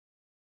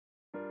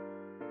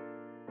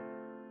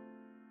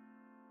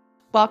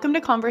Welcome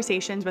to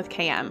Conversations with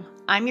KM.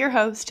 I'm your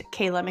host,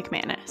 Kayla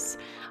McManus.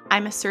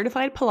 I'm a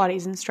certified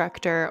Pilates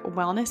instructor,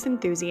 wellness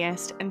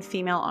enthusiast, and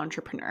female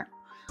entrepreneur.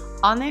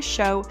 On this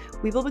show,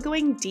 we will be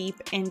going deep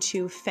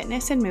into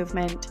fitness and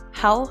movement,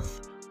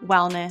 health,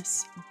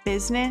 wellness,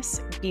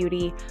 business,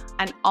 beauty,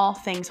 and all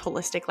things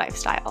holistic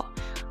lifestyle.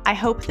 I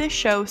hope this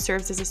show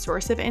serves as a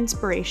source of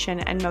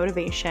inspiration and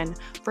motivation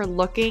for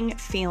looking,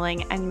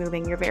 feeling, and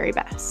moving your very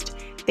best.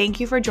 Thank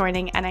you for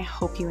joining, and I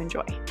hope you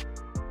enjoy.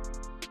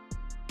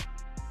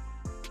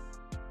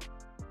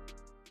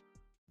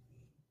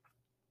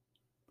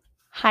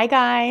 Hi,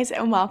 guys,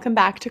 and welcome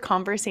back to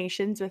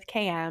Conversations with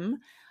KM.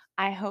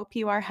 I hope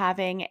you are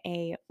having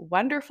a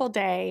wonderful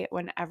day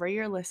whenever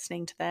you're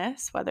listening to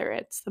this, whether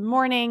it's the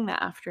morning,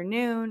 the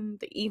afternoon,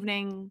 the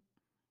evening.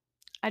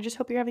 I just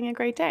hope you're having a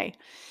great day.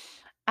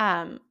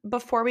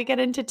 Before we get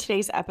into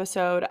today's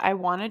episode, I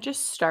want to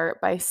just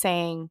start by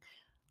saying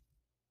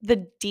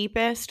the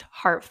deepest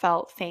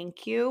heartfelt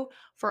thank you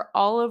for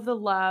all of the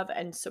love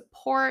and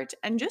support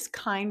and just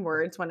kind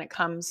words when it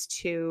comes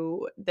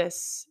to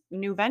this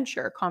new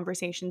venture,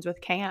 Conversations with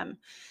KM.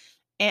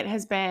 It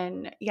has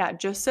been,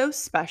 just so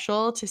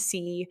special to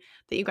see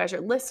that you guys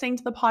are listening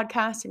to the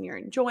podcast and you're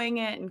enjoying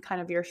it and kind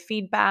of your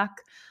feedback.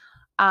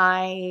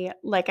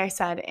 Like I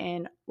said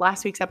in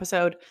last week's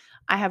episode,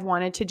 I have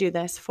wanted to do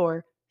this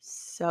for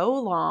so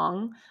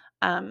long.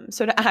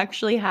 So to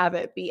actually have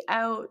it be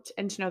out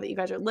and to know that you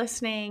guys are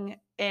listening,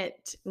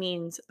 it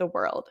means the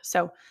world.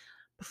 So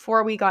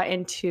before we got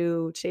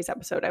into today's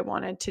episode, I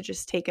wanted to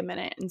just take a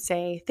minute and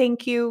say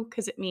thank you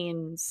because it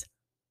means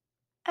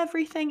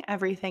everything,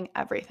 everything,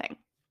 everything.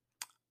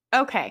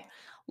 Okay,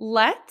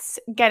 let's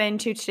get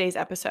into today's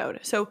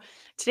episode. So,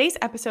 today's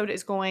episode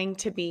is going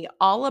to be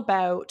all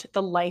about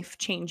the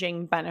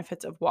life-changing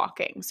benefits of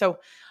walking. So,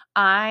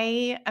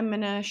 I am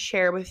going to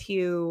share with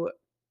you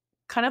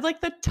kind of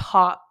like the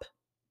top,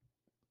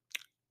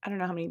 I don't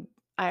know how many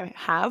I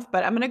have,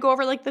 but I'm going to go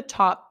over like the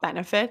top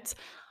benefits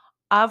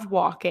of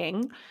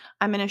walking.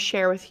 I'm going to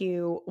share with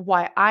you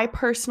why I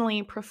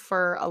personally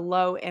prefer a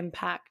low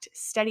impact,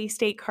 steady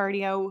state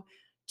cardio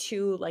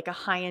to like a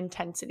high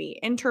intensity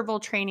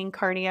interval training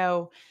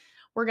cardio.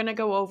 We're going to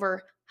go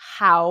over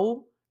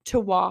how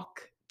to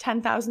walk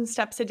 10,000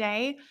 steps a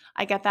day.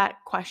 I get that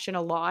question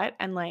a lot,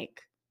 and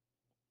like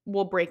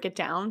we'll break it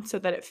down so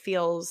that it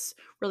feels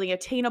really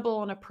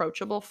attainable and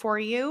approachable for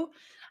you.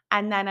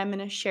 And then I'm going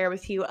to share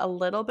with you a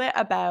little bit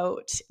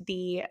about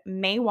the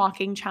May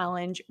Walking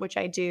Challenge, which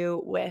I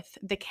do with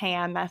the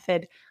KM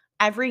method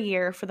every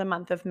year for the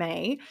month of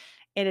May.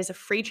 It is a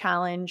free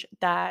challenge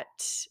that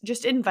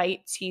just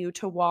invites you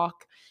to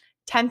walk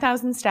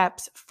 10,000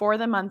 steps for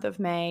the month of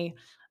May.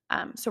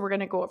 So we're going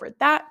to go over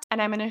that. And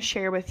I'm going to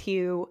share with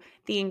you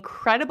the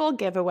incredible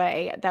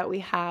giveaway that we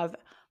have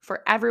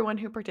for everyone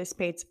who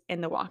participates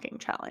in the walking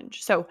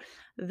challenge. So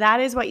that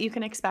is what you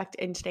can expect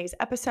in today's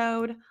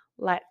episode.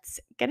 Let's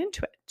get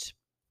into it.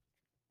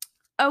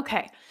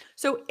 Okay,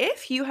 so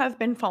if you have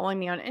been following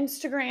me on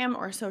Instagram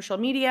or social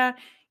media,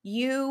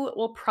 you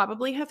will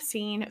probably have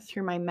seen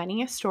through my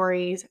many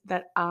stories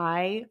that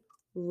I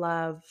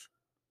love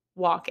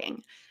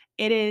walking.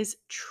 It is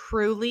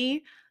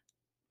truly,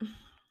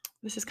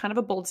 this is kind of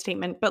a bold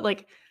statement, but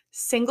like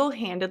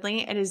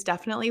single-handedly, it is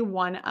definitely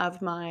one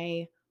of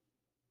my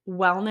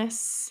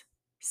wellness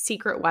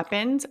secret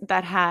weapons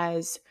that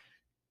has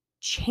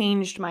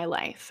changed my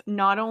life.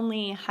 Not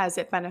only has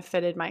it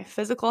benefited my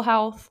physical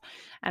health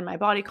and my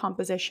body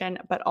composition,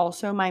 but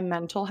also my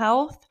mental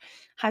health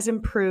has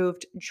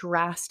improved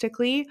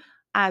drastically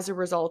as a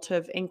result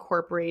of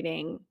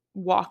incorporating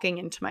walking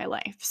into my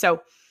life.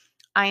 So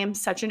I am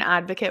such an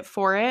advocate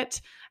for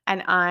it.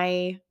 And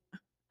I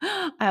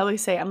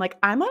always say,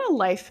 I'm on a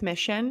life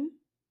mission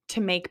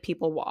to make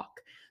people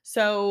walk.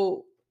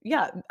 So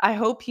yeah, I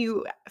hope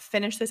you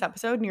finish this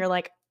episode and you're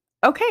like,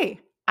 okay,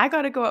 I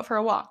got to go out for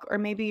a walk. Or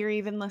maybe you're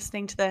even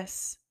listening to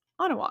this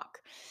on a walk.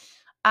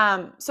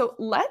 So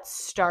let's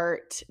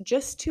start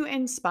just to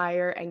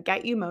inspire and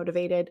get you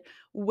motivated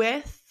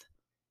with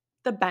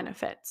the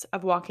benefits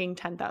of walking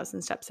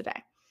 10,000 steps a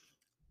day.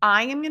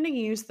 I am going to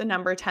use the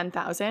number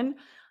 10,000.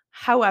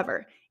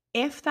 However,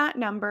 if that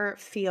number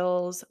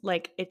feels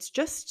like it's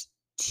just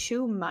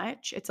too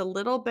much, it's a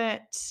little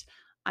bit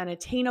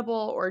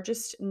unattainable or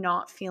just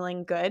not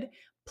feeling good,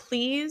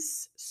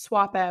 please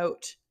swap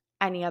out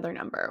any other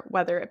number,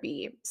 whether it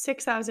be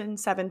 6,000,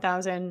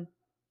 7,000,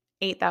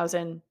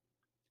 8,000.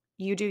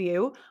 You do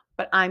you,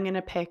 but I'm going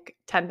to pick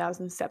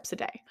 10,000 steps a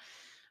day.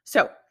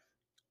 So,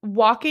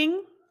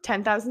 walking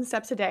 10,000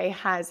 steps a day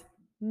has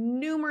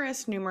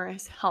numerous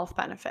health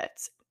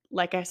benefits.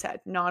 Like I said,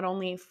 not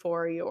only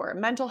for your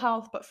mental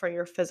health, but for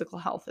your physical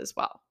health as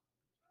well.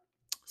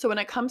 So, when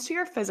it comes to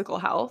your physical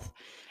health,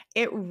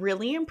 it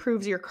really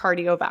improves your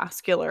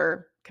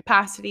cardiovascular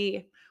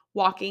capacity.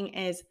 Walking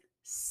is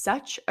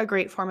such a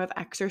great form of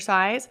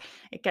exercise.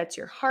 It gets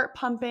your heart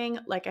pumping.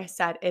 Like I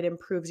said, it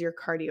improves your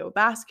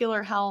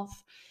cardiovascular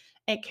health.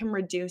 It can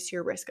reduce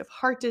your risk of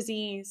heart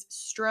disease,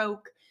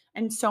 stroke,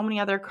 and so many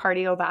other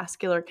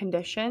cardiovascular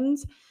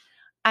conditions.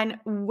 And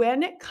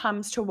when it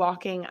comes to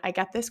walking, I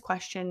get this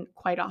question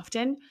quite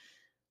often.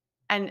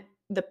 And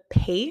the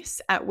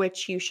pace at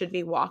which you should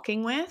be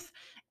walking with,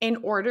 in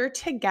order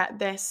to get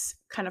this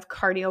kind of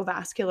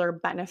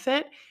cardiovascular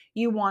benefit,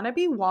 you want to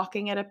be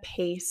walking at a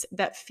pace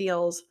that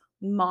feels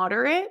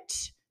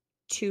moderate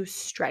to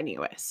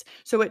strenuous.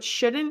 So it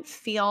shouldn't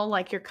feel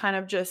like you're kind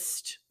of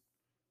just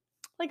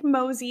like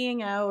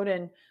moseying out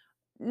and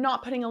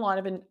not putting a lot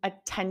of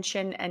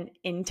attention and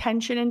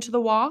intention into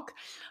the walk,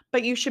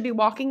 but you should be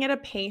walking at a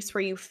pace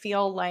where you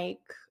feel like,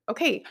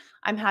 okay,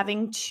 I'm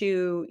having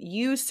to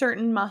use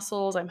certain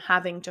muscles, I'm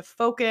having to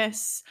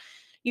focus.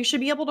 You should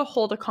be able to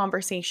hold a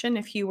conversation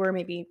if you were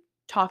maybe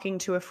talking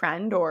to a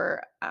friend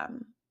or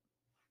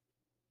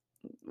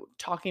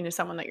talking to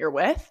someone that you're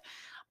with,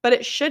 but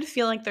it should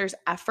feel like there's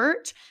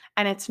effort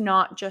and it's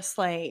not just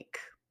like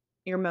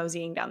you're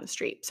moseying down the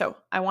street. So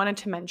I wanted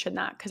to mention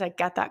that because I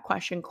get that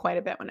question quite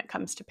a bit when it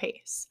comes to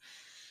pace.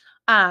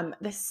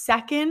 The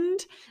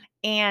second,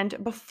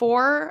 and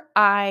before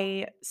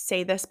I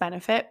say this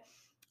benefit,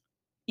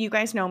 you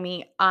guys know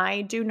me,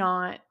 I do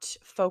not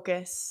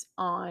focus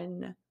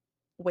on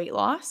weight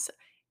loss.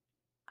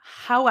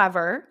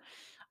 However,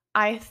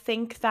 I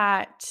think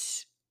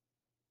that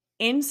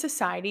in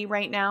society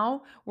right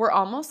now, we're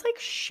almost like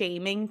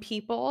shaming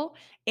people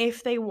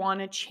if they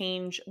want to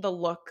change the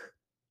look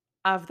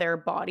of their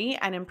body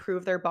and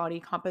improve their body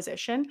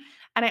composition.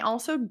 And I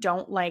also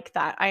don't like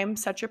that. I am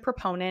such a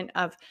proponent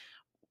of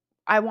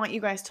I want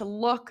you guys to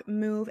look,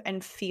 move,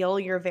 and feel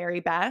your very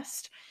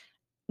best,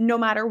 no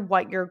matter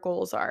what your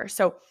goals are.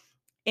 So,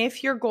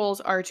 if your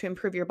goals are to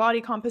improve your body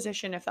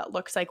composition, if that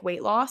looks like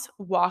weight loss,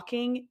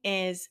 walking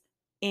is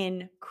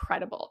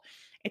incredible.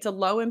 It's a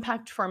low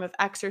impact form of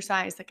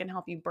exercise that can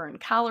help you burn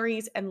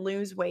calories and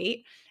lose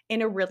weight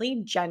in a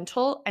really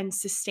gentle and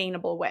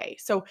sustainable way.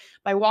 So,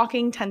 by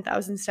walking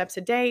 10,000 steps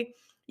a day,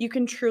 you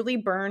can truly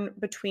burn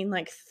between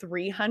like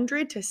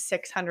 300 to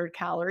 600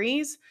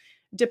 calories,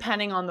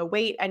 depending on the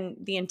weight and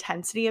the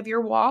intensity of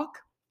your walk.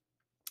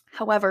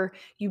 However,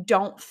 you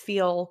don't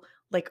feel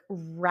like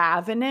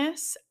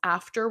ravenous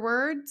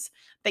afterwards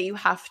that you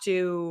have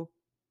to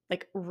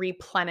like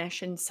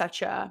replenish in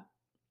such a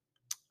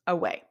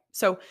way.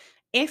 So,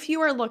 if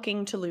you are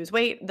looking to lose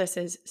weight, this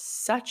is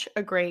such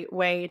a great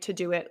way to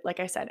do it, like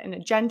I said, in a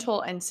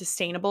gentle and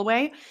sustainable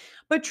way.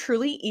 But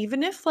truly,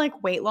 even if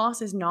like weight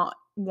loss is not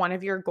one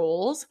of your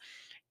goals,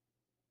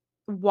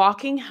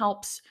 walking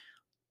helps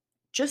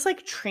just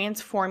like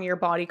transform your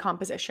body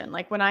composition.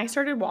 Like when I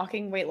started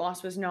walking, weight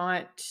loss was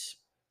not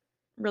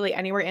really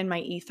anywhere in my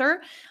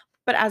ether.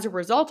 But as a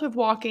result of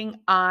walking,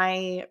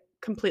 I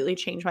completely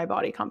changed my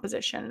body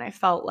composition. And I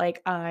felt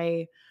like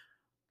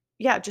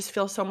yeah, just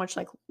feel so much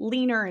like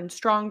leaner and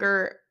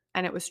stronger.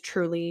 And it was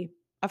truly,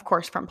 of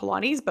course, from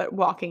Pilates, but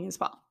walking as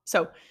well.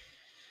 So,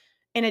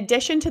 in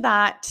addition to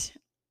that,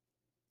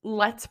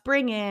 let's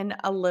bring in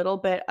a little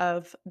bit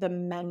of the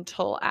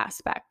mental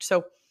aspect.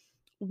 So,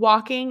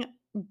 walking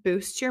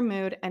boosts your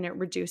mood and it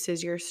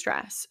reduces your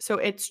stress. So,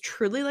 it's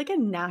truly like a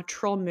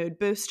natural mood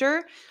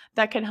booster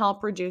that can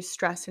help reduce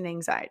stress and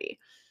anxiety.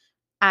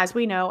 As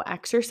we know,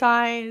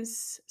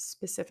 exercise,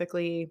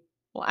 specifically,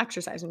 well,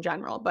 exercise in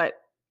general, but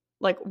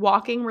like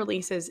walking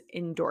releases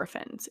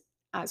endorphins.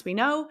 As we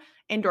know,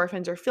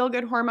 endorphins are feel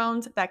good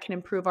hormones that can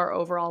improve our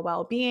overall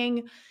well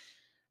being.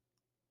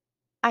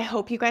 I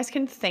hope you guys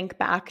can think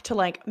back to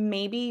like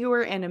maybe you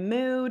were in a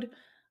mood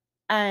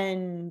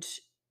and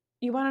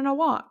you went on a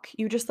walk.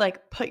 You just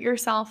like put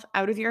yourself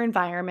out of your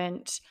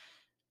environment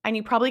and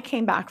you probably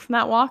came back from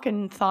that walk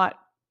and thought,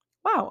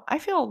 wow, I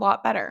feel a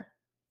lot better.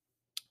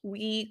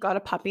 We got a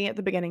puppy at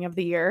the beginning of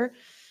the year.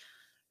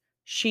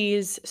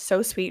 She's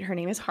so sweet. Her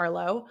name is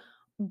Harlow.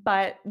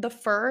 But the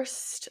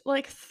first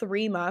like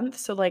 3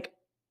 months, so like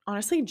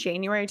honestly,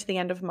 January to the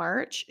end of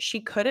March, she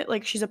couldn't,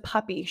 like, she's a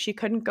puppy. She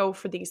couldn't go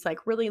for these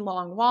like really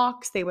long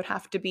walks. They would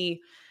have to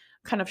be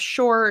kind of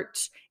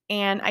short.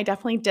 And I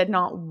definitely did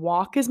not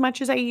walk as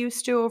much as I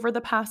used to over the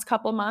past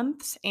couple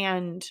months.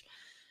 And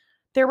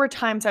there were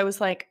times I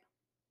was like,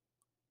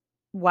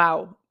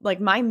 wow, like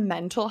my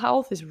mental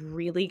health is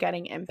really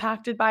getting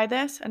impacted by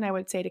this. And I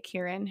would say to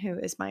Kieran, who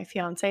is my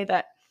fiance,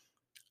 that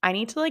I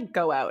need to like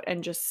go out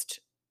and just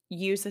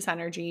use this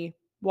energy,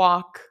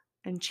 walk,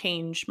 and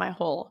change my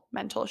whole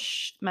mental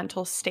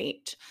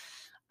state.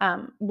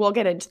 We'll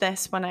get into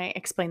this when I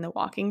explain the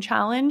walking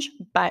challenge,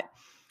 but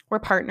we're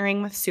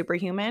partnering with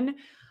Superhuman,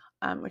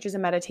 which is a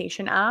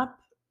meditation app.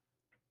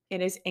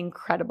 It is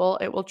incredible.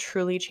 It will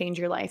truly change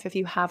your life if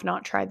you have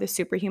not tried the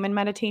Superhuman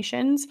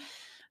meditations.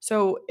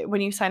 So,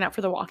 when you sign up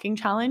for the walking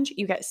challenge,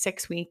 you get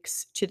 6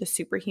 weeks to the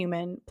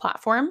Superhuman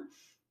platform.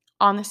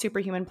 On the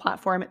Superhuman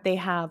platform, they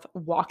have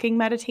walking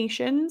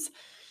meditations.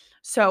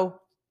 So,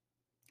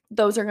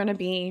 those are going to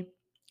be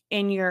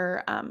in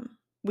your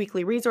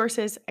weekly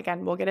resources.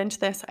 Again, we'll get into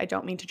this. I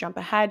don't mean to jump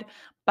ahead,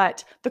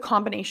 but the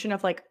combination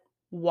of like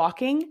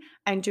walking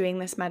and doing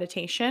this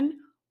meditation,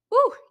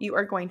 woo, you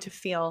are going to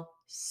feel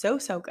so,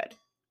 so good.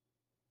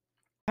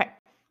 Okay.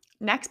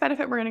 Next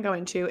benefit we're going to go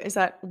into is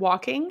that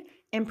walking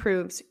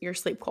improves your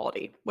sleep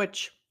quality,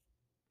 which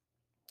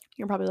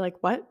You're probably like,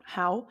 what?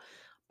 How?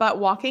 But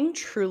walking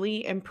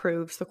truly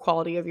improves the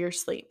quality of your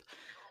sleep.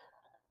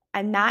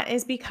 And that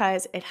is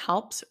because it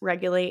helps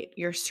regulate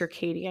your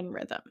circadian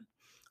rhythm.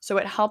 So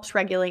it helps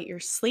regulate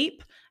your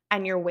sleep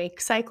and your wake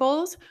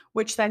cycles,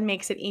 which then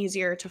makes it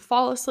easier to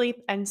fall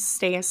asleep and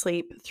stay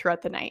asleep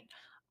throughout the night.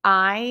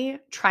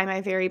 I try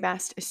my very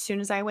best as soon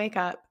as I wake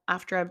up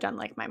after I've done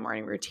like my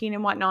morning routine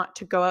and whatnot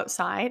to go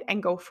outside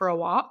and go for a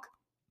walk.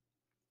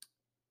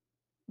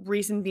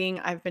 Reason being,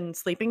 I've been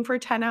sleeping for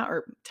 10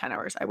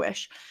 hours, I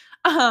wish.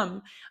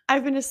 Um,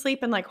 I've been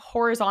asleep in like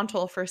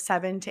horizontal for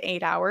 7 to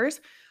 8 hours.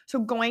 So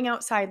going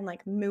outside and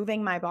like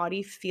moving my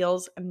body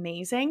feels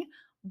amazing.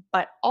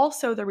 But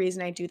also the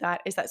reason I do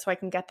that is that so I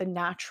can get the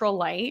natural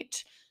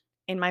light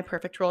in my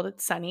perfect world,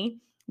 it's sunny,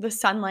 the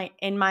sunlight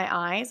in my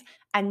eyes,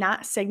 and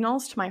that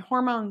signals to my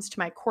hormones, to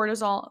my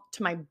cortisol,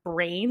 to my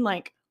brain,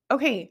 like,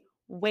 okay,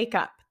 wake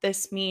up.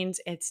 This means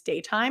it's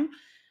daytime.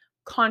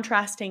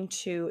 Contrasting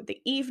to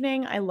the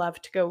evening, I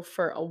love to go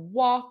for a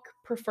walk,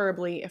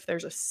 preferably if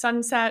there's a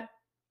sunset.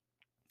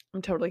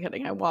 I'm totally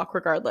kidding. I walk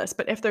regardless.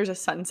 But if there's a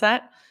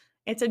sunset,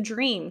 it's a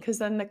dream because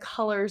then the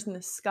colors in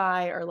the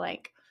sky are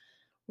like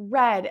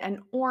red and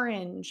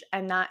orange.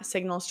 And that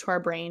signals to our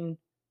brain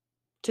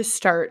to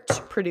start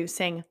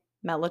producing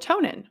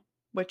melatonin,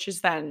 which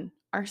is then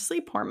our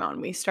sleep hormone.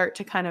 We start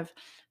to kind of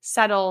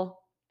settle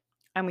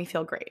and we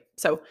feel great.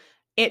 So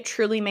it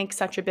truly makes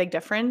such a big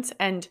difference.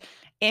 And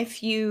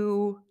if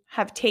you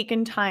have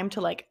taken time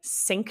to like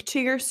sync to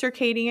your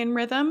circadian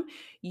rhythm,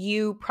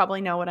 you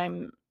probably know what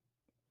I'm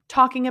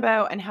talking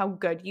about and how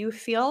good you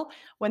feel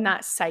when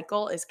that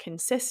cycle is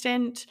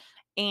consistent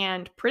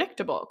and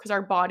predictable because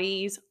our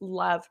bodies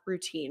love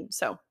routine.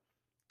 So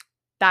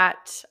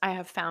that I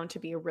have found to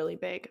be a really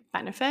big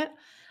benefit.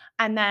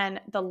 And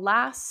then the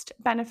last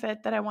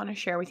benefit that I want to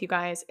share with you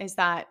guys is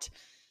that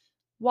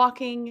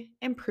walking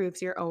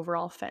improves your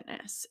overall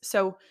fitness.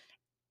 So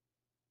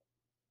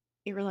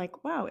you were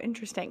like, wow,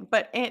 interesting.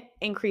 But it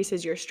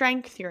increases your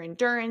strength, your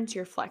endurance,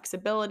 your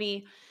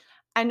flexibility.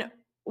 And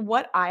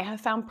what I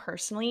have found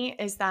personally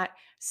is that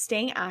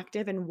staying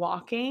active and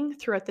walking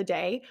throughout the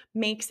day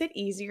makes it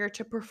easier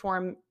to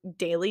perform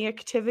daily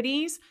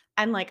activities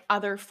and like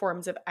other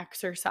forms of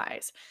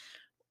exercise.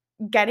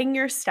 Getting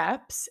your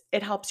steps,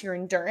 it helps your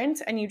endurance,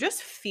 and you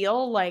just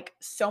feel like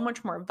so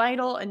much more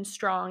vital and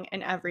strong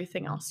in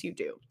everything else you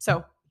do.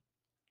 So,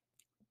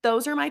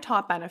 those are my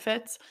top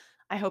benefits.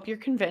 I hope you're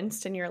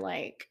convinced and you're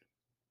like,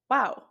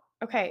 wow,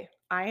 okay,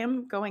 I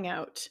am going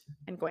out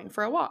and going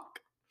for a walk.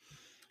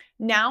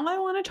 Now, I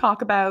want to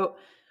talk about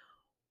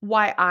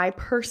why I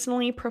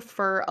personally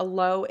prefer a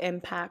low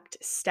impact,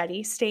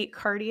 steady state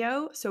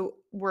cardio. So,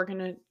 we're going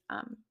to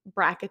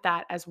bracket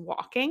that as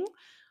walking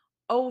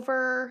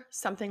over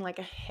something like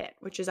a HIIT,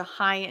 which is a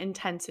high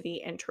intensity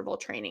interval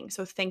training.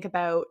 So, think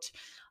about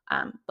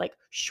like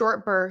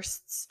short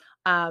bursts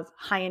of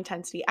high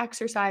intensity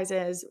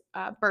exercises,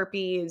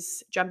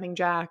 burpees, jumping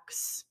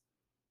jacks,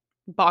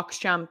 box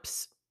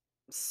jumps,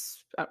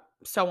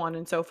 so on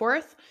and so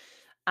forth.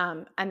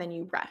 And then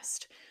you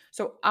rest.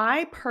 So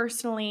I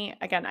personally,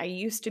 again, I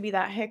used to be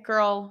that hit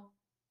girl,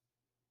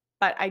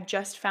 but I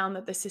just found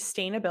that the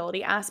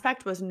sustainability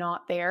aspect was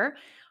not there.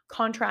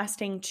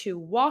 Contrasting to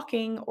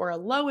walking or a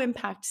low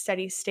impact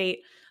steady state,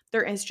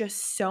 there is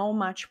just so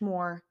much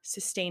more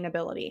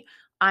sustainability.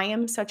 I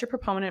am such a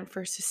proponent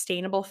for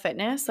sustainable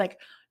fitness, like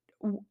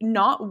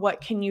not what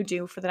can you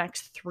do for the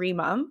next 3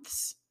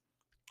 months.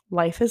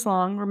 Life is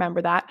long,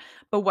 remember that.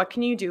 But what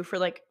can you do for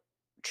like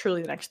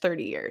truly the next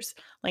 30 years?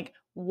 Like,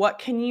 what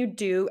can you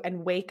do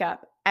and wake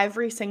up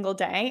every single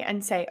day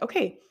and say,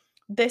 okay,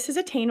 this is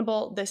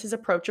attainable, this is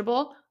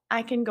approachable,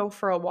 I can go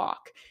for a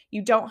walk.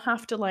 You don't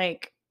have to,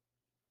 like,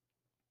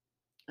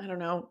 I don't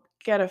know,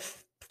 get a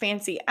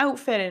fancy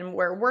outfit and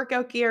wear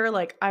workout gear.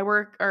 Like, I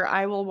work or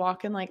I will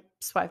walk in like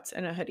sweats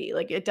and a hoodie.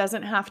 Like, it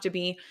doesn't have to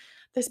be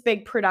this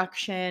big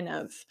production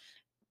of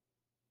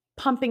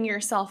pumping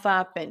yourself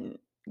up and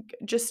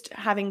just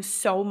having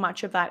so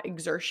much of that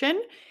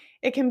exertion.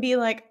 It can be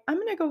like, I'm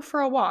going to go for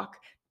a walk.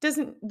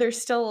 Doesn't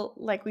There's still,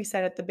 like we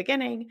said at the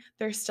beginning,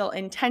 there's still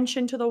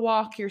intention to the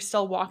walk. You're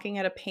still walking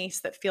at a pace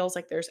that feels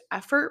like there's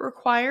effort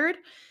required,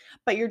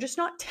 but you're just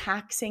not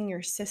taxing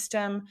your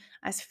system.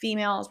 As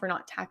females, we're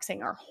not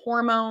taxing our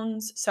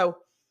hormones. So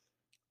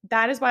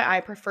that is why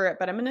I prefer it.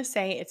 But I'm going to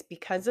say it's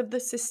because of the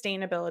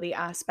sustainability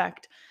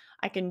aspect.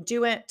 I can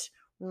do it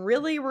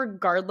really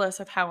regardless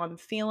of how I'm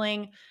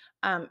feeling.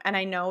 And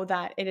I know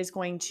that it is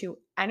going to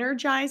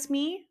energize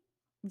me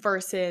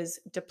versus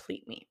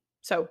deplete me.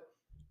 So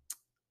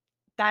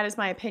that is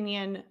my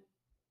opinion.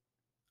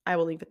 I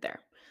will leave it there.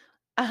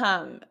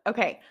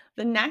 Okay.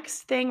 The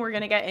next thing we're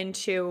going to get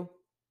into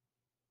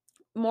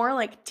more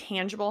like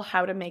tangible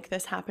how to make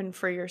this happen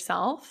for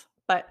yourself,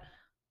 but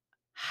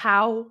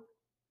how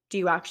do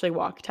you actually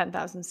walk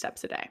 10,000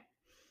 steps a day?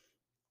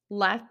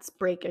 Let's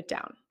break it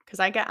down because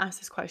I get asked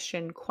this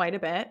question quite a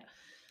bit.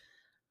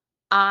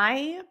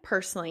 I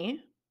personally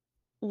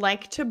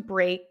like to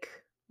break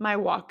my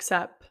walks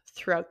up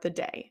throughout the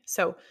day.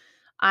 So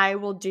I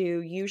will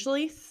do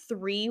usually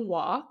 3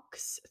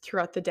 walks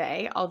throughout the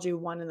day. I'll do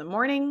one in the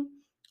morning,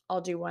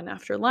 I'll do one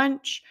after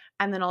lunch,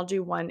 and then I'll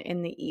do one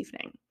in the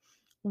evening.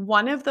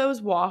 One of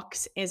those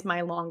walks is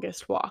my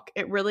longest walk.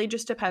 It really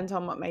just depends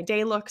on what my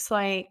day looks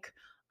like,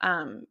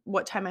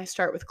 what time I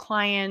start with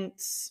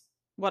clients,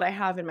 what I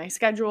have in my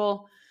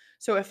schedule.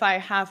 So if I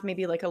have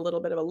maybe like a little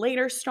bit of a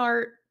later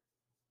start,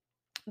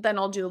 then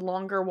I'll do a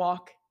longer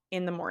walk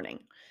in the morning.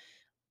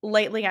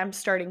 Lately, I'm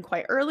starting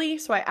quite early,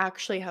 so I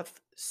actually have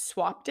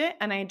swapped it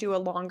and I do a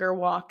longer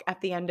walk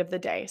at the end of the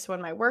day. So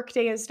when my work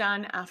day is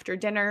done after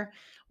dinner,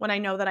 when I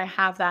know that I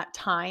have that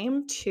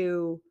time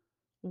to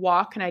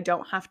walk and I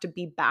don't have to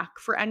be back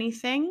for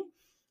anything,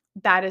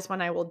 that is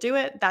when I will do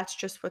it. That's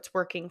just what's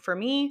working for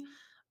me.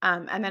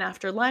 And then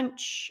after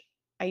lunch,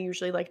 I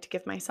usually like to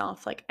give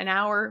myself like an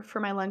hour for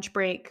my lunch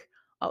break.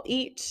 I'll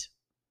eat,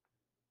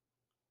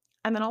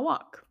 and then I'll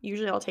walk.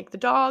 Usually I'll take the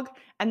dog,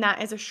 and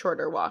that is a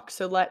shorter walk.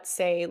 So let's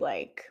say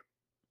like,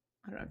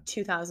 I don't know,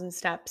 2,000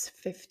 steps,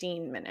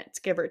 15 minutes,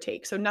 give or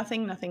take. So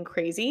nothing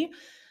crazy,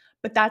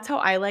 but that's how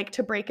I like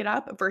to break it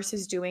up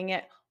versus doing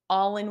it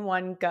all in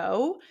one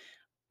go.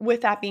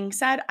 With that being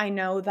said, I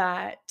know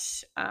that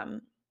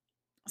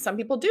some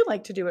people do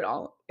like to do it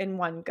all in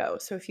one go.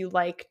 So if you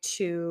like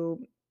to,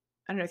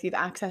 I don't know if you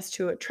have access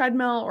to a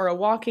treadmill or a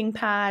walking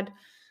pad,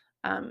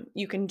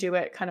 you can do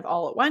it kind of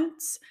all at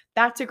once.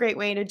 That's a great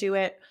way to do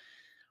it.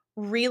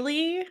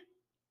 Really,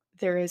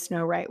 there is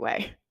no right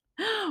way.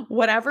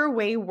 Whatever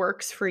way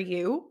works for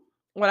you,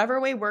 whatever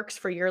way works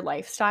for your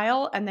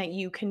lifestyle and that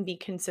you can be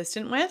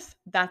consistent with,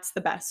 that's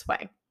the best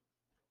way.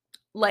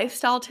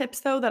 Lifestyle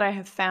tips, though, that I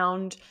have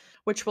found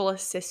which will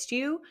assist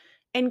you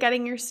in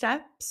getting your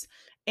steps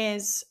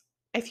is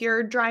if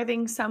you're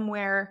driving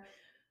somewhere,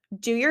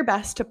 do your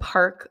best to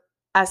park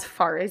as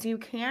far as you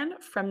can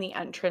from the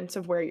entrance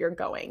of where you're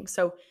going.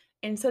 So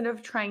instead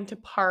of trying to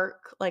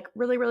park like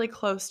really, really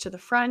close to the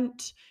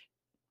front,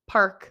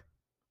 park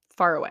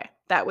far away.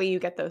 That way you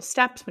get those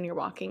steps when you're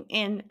walking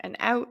in and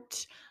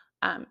out.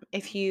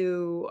 If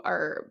you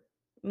are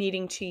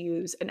needing to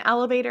use an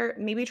elevator,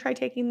 maybe try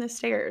taking the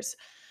stairs.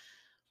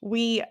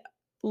 We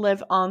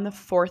live on the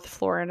fourth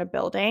floor in a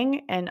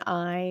building, and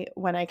I,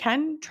 when I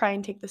can, try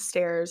and take the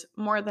stairs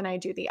more than I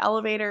do the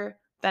elevator.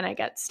 Then I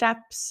get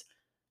steps,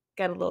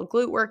 get a little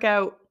glute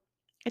workout.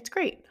 It's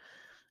great.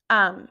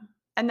 And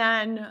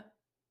then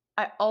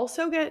I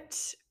also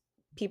get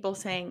people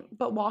saying,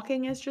 but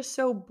walking is just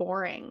so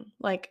boring.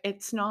 Like,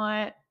 it's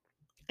not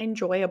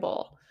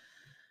enjoyable.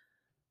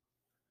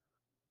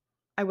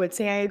 I would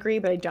say I agree,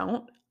 but I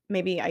don't.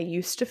 Maybe I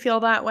used to feel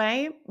that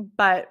way,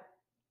 but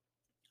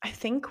I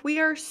think we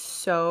are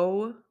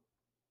so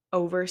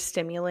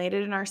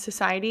overstimulated in our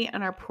society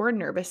and our poor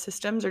nervous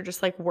systems are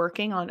just like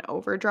working on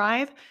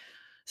overdrive.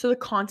 So the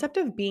concept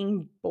of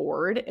being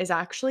bored is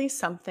actually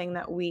something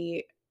that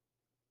we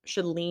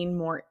should lean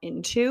more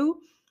into.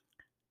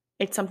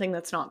 It's something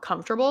that's not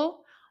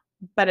comfortable,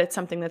 but it's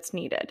something that's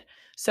needed.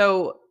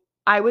 So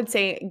I would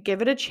say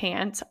give it a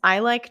chance. I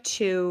like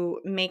to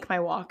make my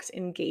walks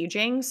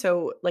engaging.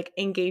 So, like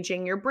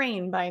engaging your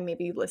brain by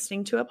maybe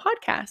listening to a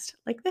podcast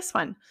like this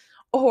one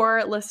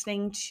or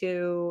listening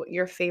to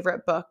your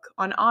favorite book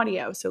on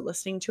audio. So,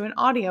 listening to an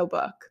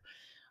audiobook,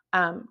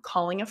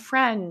 calling a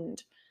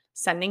friend,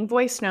 sending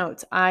voice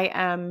notes. I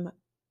am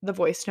the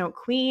voice note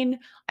queen.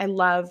 I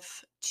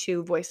love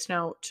to voice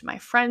note my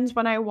friends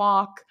when I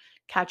walk,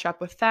 catch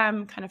up with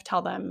them, kind of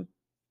tell them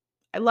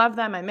I love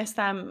them, I miss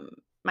them,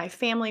 my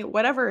family,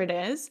 whatever it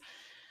is.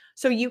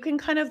 So you can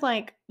kind of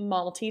like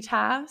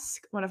multitask.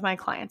 One of my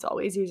clients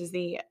always uses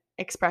the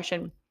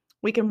expression,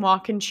 we can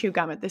walk and chew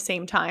gum at the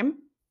same time.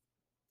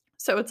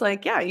 So it's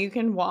like, yeah, you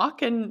can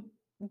walk and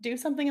do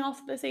something else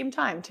at the same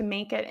time to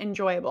make it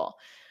enjoyable.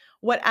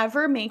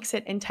 Whatever makes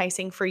it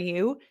enticing for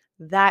you,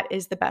 that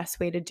is the best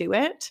way to do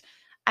it.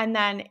 And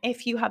then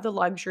if you have the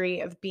luxury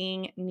of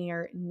being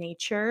near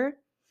nature,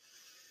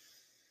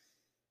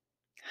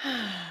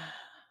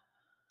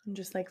 I'm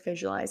just like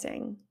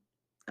visualizing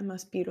a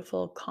most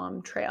beautiful,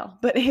 calm trail.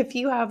 But if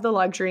you have the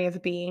luxury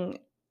of being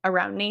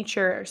around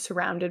nature or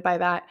surrounded by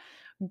that,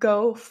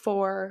 go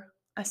for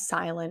a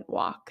silent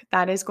walk.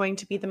 That is going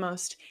to be the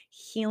most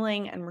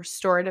healing and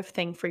restorative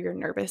thing for your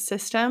nervous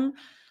system.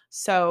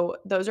 So,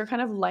 those are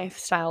kind of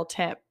lifestyle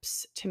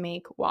tips to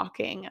make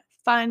walking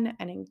fun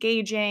and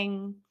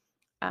engaging.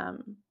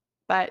 Um,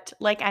 but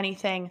like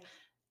anything,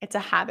 it's a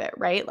habit,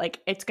 right? Like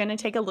it's going to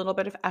take a little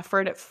bit of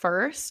effort at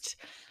first.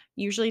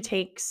 Usually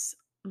takes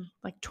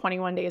like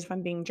 21 days if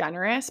I'm being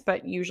generous,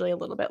 but usually a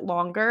little bit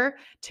longer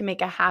to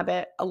make a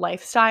habit a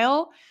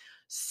lifestyle.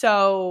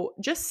 So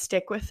just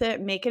stick with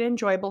it, make it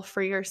enjoyable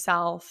for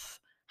yourself,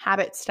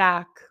 habit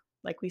stack,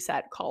 like we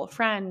said, call a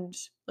friend,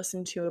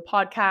 listen to a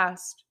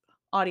podcast,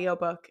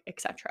 audiobook,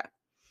 etc.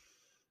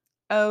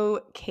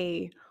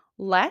 Okay,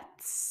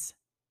 let's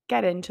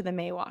get into the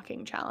May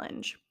Walking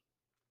Challenge.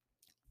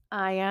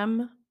 I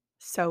am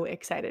so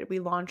excited. We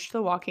launched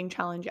the walking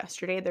challenge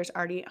yesterday. There's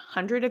already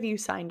 100 of you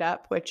signed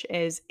up, which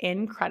is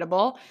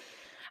incredible.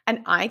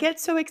 And I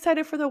get so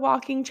excited for the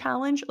walking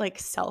challenge, like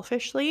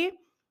selfishly.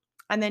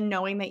 And then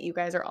knowing that you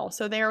guys are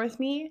also there with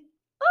me,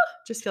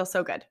 just feels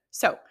so good.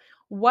 So,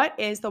 what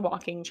is the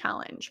walking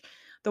challenge?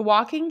 The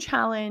walking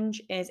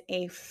challenge is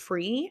a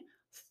free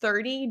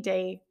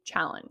 30-day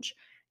challenge.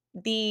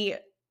 The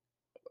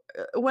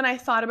When I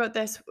thought about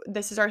this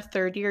is our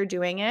third year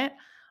doing it.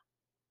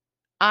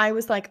 I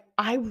was like,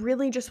 I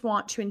really just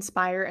want to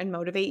inspire and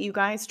motivate you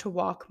guys to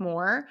walk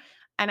more.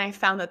 And I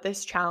found that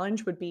this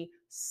challenge would be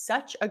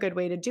such a good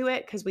way to do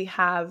it because we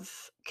have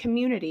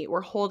community.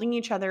 We're holding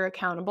each other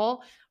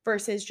accountable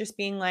versus just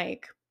being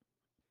like,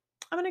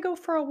 I'm going to go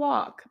for a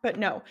walk. But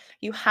no,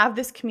 you have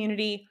this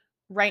community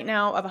right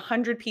now of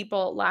 100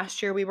 people.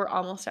 Last year, we were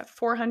almost at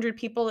 400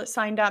 people that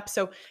signed up.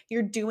 So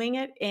you're doing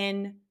it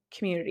in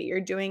community.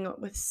 You're doing it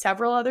with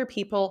several other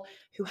people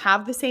who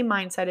have the same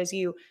mindset as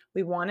you.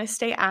 We want to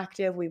stay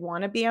active. We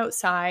want to be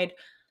outside.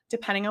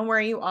 Depending on where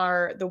you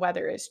are, the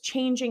weather is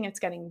changing. It's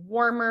getting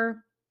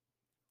warmer.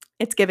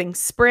 It's giving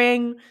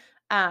spring.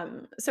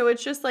 So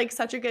it's just like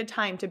such a good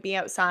time to be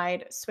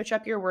outside, switch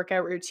up your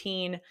workout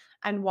routine,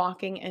 and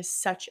walking is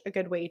such a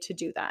good way to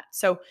do that.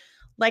 So,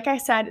 like I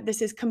said,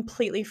 this is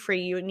completely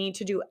free. You need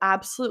to do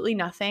absolutely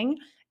nothing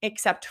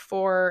except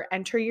for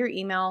enter your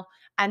email.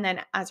 And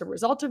then, as a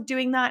result of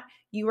doing that,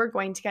 you are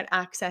going to get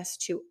access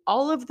to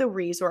all of the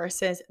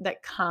resources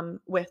that come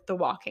with the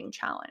walking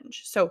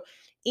challenge. So,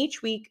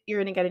 each week, you're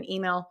going to get an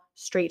email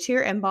straight to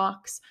your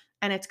inbox,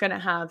 and it's going to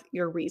have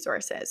your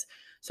resources.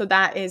 So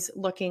that is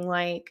looking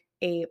like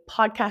a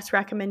podcast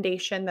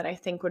recommendation that I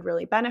think would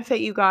really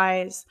benefit you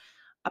guys,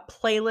 a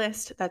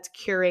playlist that's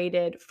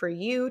curated for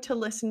you to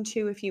listen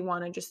to if you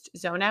want to just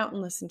zone out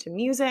and listen to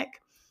music.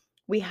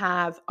 We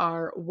have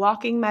our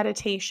walking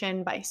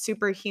meditation by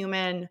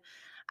Superhuman,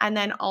 and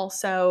then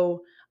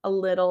also a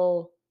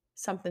little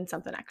something,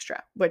 something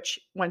extra, which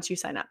once you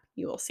sign up,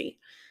 you will see.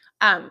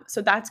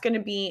 So that's going to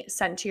be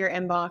sent to your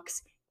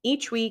inbox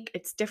each week.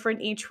 It's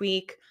different each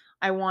week.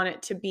 I want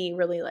it to be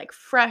really like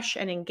fresh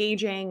and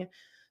engaging.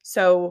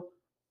 So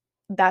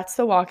that's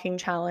the walking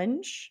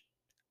challenge.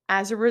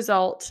 As a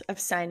result of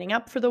signing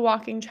up for the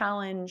walking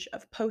challenge,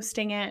 of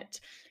posting it,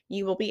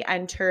 you will be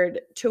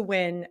entered to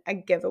win a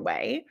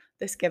giveaway.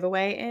 This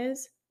giveaway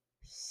is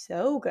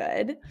so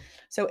good.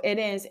 So it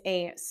is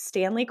a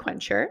Stanley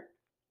Quencher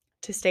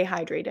to stay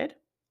hydrated.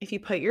 If you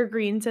put your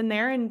greens in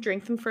there and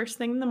drink them first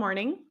thing in the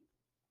morning,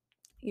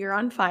 you're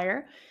on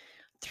fire.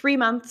 3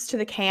 months to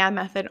the KM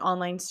Method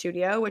Online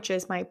Studio, which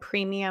is my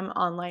premium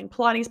online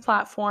Pilates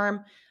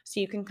platform. So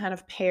you can kind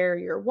of pair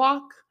your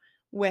walk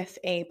with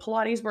a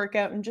Pilates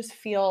workout and just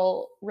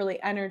feel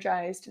really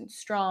energized and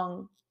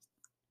strong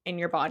in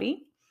your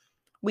body.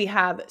 We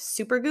have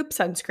Supergoop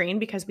sunscreen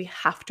because we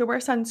have to wear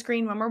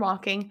sunscreen when we're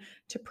walking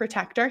to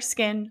protect our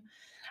skin.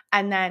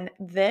 And then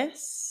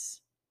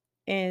this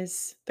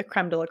is the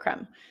creme de la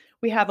creme.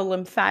 We have a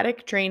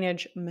lymphatic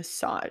drainage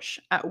massage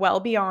at Well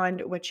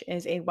Beyond, which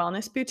is a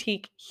wellness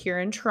boutique here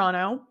in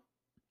Toronto.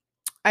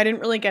 I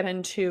didn't really get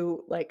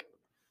into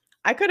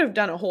I could have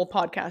done a whole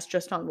podcast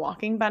just on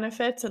walking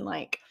benefits and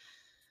like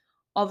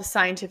all the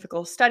scientific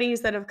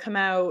studies that have come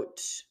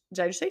out.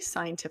 Did I just say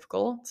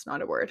scientifical? It's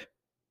not a word.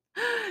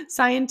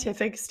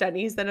 Scientific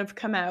studies that have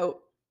come out,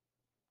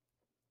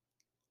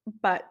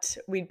 but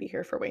we'd be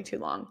here for way too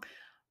long.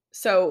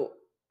 So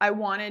I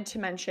wanted to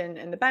mention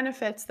in the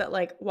benefits that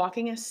like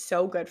walking is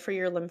so good for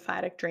your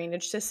lymphatic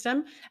drainage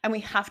system, and we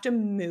have to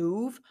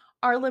move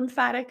our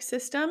lymphatic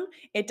system.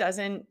 It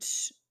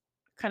doesn't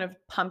kind of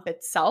pump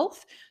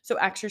itself. So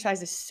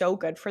exercise is so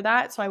good for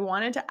that. So I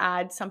wanted to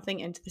add something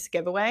into this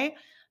giveaway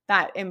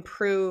that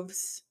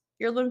improves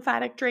your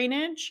lymphatic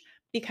drainage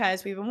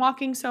because we've been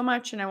walking so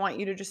much and I want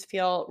you to just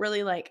feel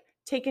really like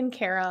taken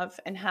care of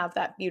and have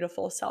that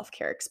beautiful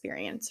self-care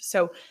experience.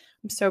 So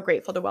I'm so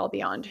grateful to Well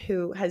Beyond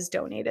who has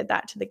donated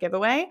that to the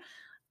giveaway.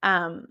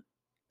 Um,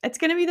 it's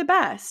going to be the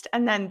best.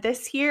 And then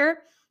this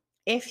year,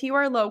 if you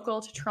are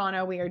local to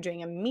Toronto, we are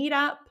doing a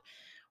meetup.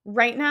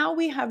 Right now,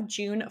 we have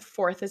June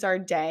 4th as our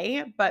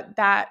day, but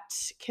that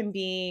can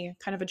be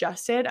kind of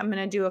adjusted. I'm going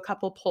to do a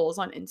couple polls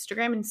on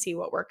Instagram and see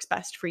what works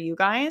best for you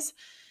guys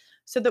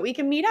so that we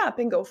can meet up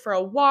and go for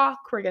a walk.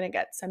 We're going to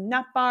get some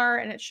nut bar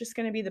and it's just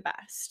going to be the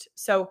best.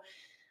 So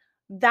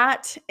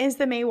that is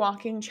the May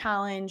Walking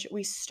Challenge.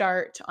 We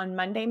start on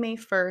Monday, May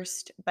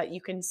 1st, but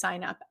you can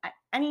sign up at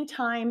any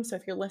time. So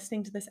if you're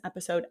listening to this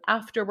episode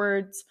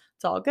afterwards,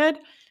 it's all good.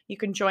 You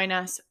can join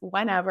us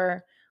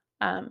whenever.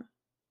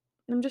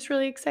 I'm just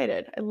really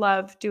excited. I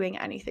love doing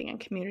anything in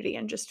community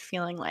and just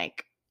feeling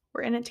like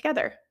we're in it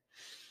together.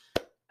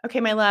 Okay,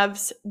 my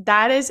loves,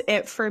 that is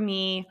it for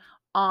me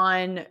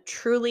on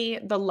truly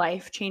the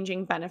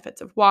life-changing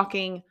benefits of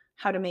walking,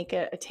 how to make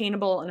it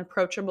attainable and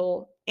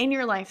approachable in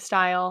your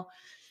lifestyle,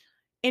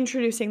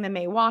 introducing the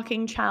May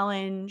Walking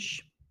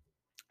Challenge.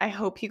 I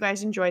hope you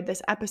guys enjoyed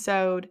this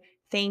episode.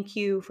 Thank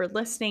you for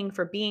listening,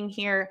 for being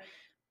here.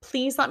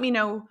 Please let me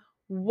know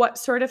what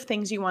sort of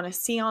things you want to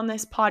see on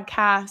this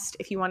podcast.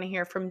 If you want to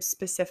hear from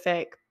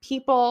specific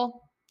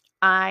people,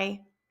 I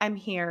am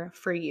here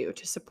for you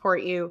to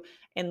support you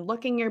in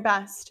looking your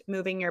best,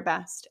 moving your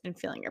best, and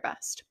feeling your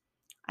best.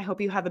 I hope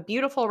you have a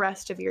beautiful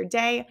rest of your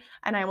day,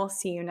 and I will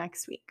see you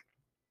next week.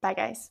 Bye,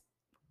 guys.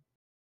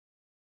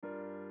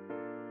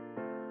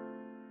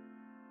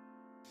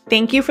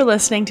 Thank you for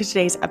listening to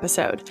today's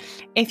episode.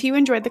 If you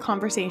enjoyed the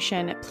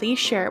conversation, please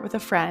share it with a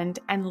friend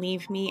and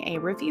leave me a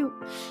review.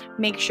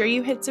 Make sure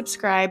you hit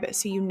subscribe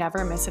so you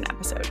never miss an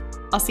episode.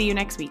 I'll see you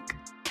next week.